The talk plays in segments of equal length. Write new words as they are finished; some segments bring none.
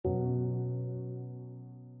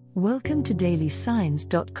Welcome to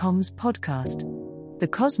dailysigns.com's podcast. The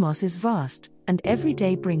cosmos is vast, and every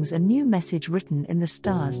day brings a new message written in the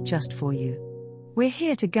stars just for you. We're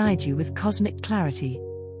here to guide you with cosmic clarity.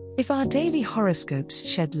 If our daily horoscopes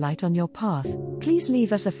shed light on your path, please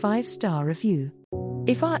leave us a 5-star review.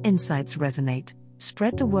 If our insights resonate,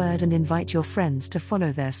 spread the word and invite your friends to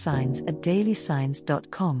follow their signs at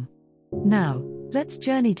dailysigns.com. Now, let's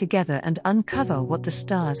journey together and uncover what the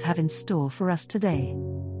stars have in store for us today.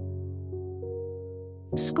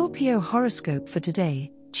 Scorpio horoscope for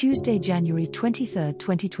today, Tuesday, January 23,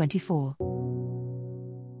 2024.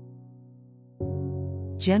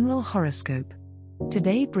 General horoscope.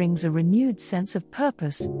 Today brings a renewed sense of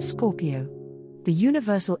purpose, Scorpio. The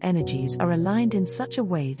universal energies are aligned in such a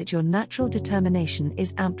way that your natural determination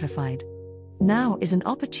is amplified. Now is an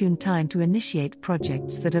opportune time to initiate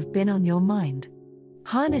projects that have been on your mind.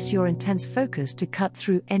 Harness your intense focus to cut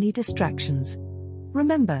through any distractions.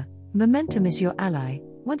 Remember, momentum is your ally.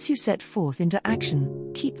 Once you set forth into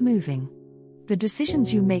action, keep moving. The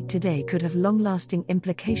decisions you make today could have long-lasting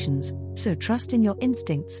implications, so trust in your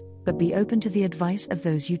instincts, but be open to the advice of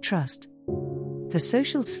those you trust. The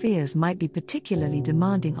social spheres might be particularly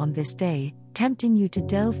demanding on this day, tempting you to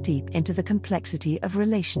delve deep into the complexity of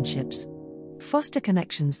relationships. Foster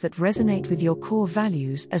connections that resonate with your core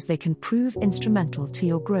values, as they can prove instrumental to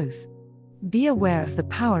your growth. Be aware of the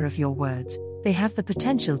power of your words. They have the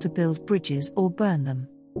potential to build bridges or burn them.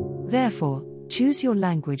 Therefore, choose your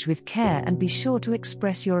language with care and be sure to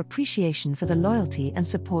express your appreciation for the loyalty and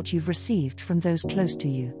support you've received from those close to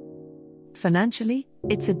you. Financially,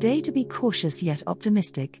 it's a day to be cautious yet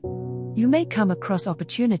optimistic. You may come across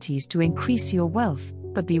opportunities to increase your wealth,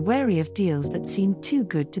 but be wary of deals that seem too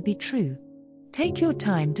good to be true. Take your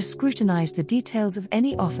time to scrutinize the details of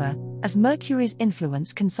any offer, as Mercury's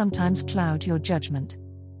influence can sometimes cloud your judgment.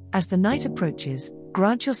 As the night approaches,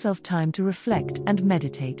 grant yourself time to reflect and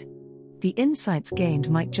meditate. The insights gained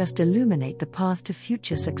might just illuminate the path to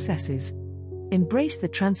future successes. Embrace the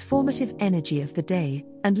transformative energy of the day,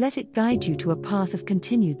 and let it guide you to a path of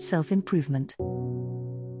continued self-improvement.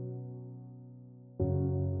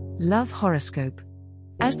 Love horoscope.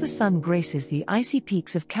 As the sun graces the icy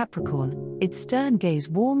peaks of Capricorn, its stern gaze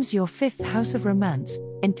warms your 5th house of romance,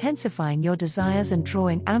 intensifying your desires and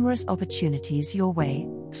drawing amorous opportunities your way,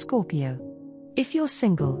 Scorpio. If you're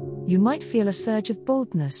single, you might feel a surge of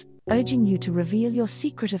boldness, urging you to reveal your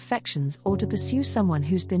secret affections or to pursue someone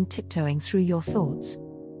who's been tiptoeing through your thoughts.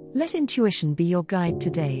 Let intuition be your guide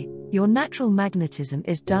today. Your natural magnetism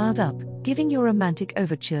is dialed up, giving your romantic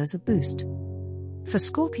overtures a boost. For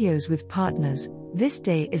Scorpios with partners, this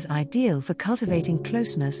day is ideal for cultivating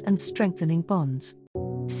closeness and strengthening bonds.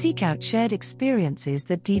 Seek out shared experiences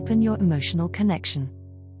that deepen your emotional connection.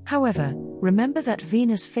 However, remember that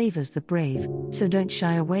Venus favors the brave, so don't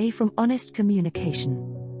shy away from honest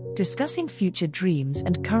communication. Discussing future dreams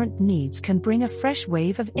and current needs can bring a fresh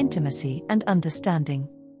wave of intimacy and understanding.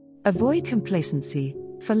 Avoid complacency,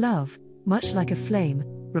 for love, much like a flame,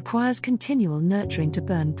 requires continual nurturing to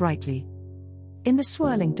burn brightly. In the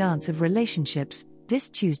swirling dance of relationships, this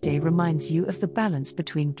Tuesday reminds you of the balance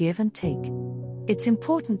between give and take. It's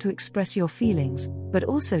important to express your feelings, but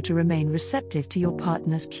also to remain receptive to your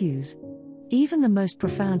partner's cues. Even the most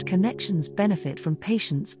profound connections benefit from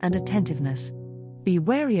patience and attentiveness. Be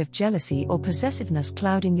wary of jealousy or possessiveness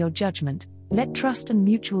clouding your judgment. Let trust and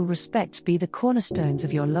mutual respect be the cornerstones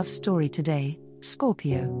of your love story today,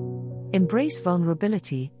 Scorpio. Embrace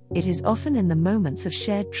vulnerability. It is often in the moments of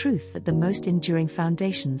shared truth that the most enduring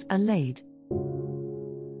foundations are laid.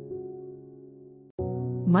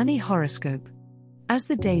 Money horoscope. As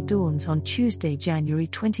the day dawns on Tuesday, January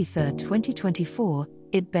 23, 2024,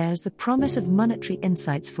 it bears the promise of monetary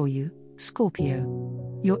insights for you,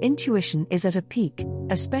 Scorpio. Your intuition is at a peak,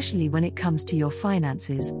 especially when it comes to your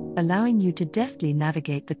finances, allowing you to deftly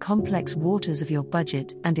navigate the complex waters of your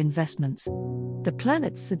budget and investments. The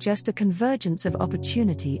planets suggest a convergence of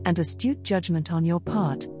opportunity and astute judgment on your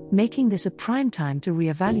part, making this a prime time to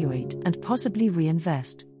reevaluate and possibly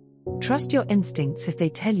reinvest. Trust your instincts if they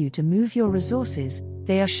tell you to move your resources.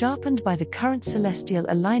 They are sharpened by the current celestial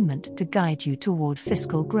alignment to guide you toward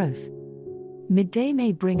fiscal growth. Midday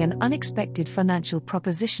may bring an unexpected financial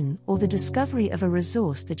proposition or the discovery of a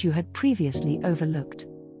resource that you had previously overlooked.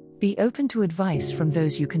 Be open to advice from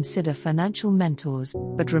those you consider financial mentors,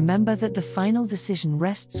 but remember that the final decision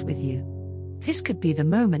rests with you. This could be the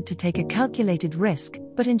moment to take a calculated risk,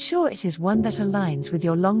 but ensure it is one that aligns with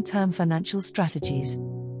your long-term financial strategies.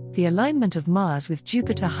 The alignment of Mars with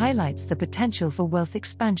Jupiter highlights the potential for wealth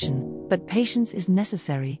expansion, but patience is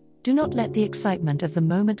necessary. Do not let the excitement of the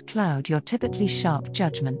moment cloud your typically sharp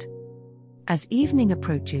judgment. As evening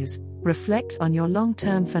approaches, reflect on your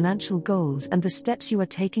long-term financial goals and the steps you are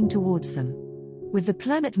taking towards them. With the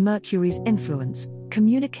planet Mercury's influence,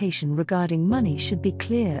 communication regarding money should be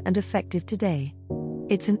clear and effective today.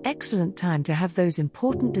 It's an excellent time to have those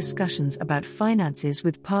important discussions about finances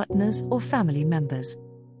with partners or family members.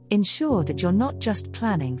 Ensure that you're not just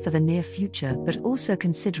planning for the near future but also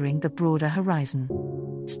considering the broader horizon.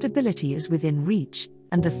 Stability is within reach,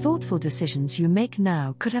 and the thoughtful decisions you make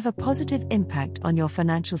now could have a positive impact on your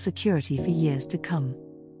financial security for years to come.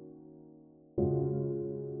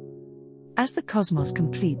 As the cosmos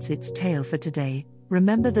completes its tale for today,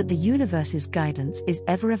 remember that the universe's guidance is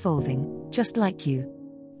ever evolving, just like you.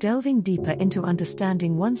 Delving deeper into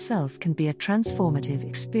understanding oneself can be a transformative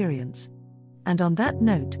experience. And on that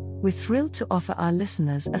note, we're thrilled to offer our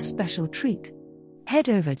listeners a special treat. Head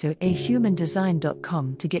over to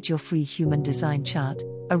ahumandesign.com to get your free human design chart,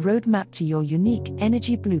 a roadmap to your unique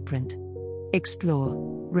energy blueprint. Explore,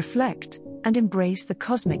 reflect, and embrace the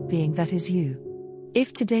cosmic being that is you.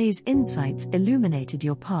 If today's insights illuminated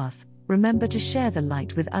your path, remember to share the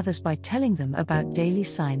light with others by telling them about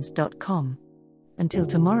dailysigns.com. Until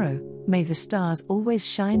tomorrow, may the stars always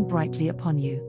shine brightly upon you.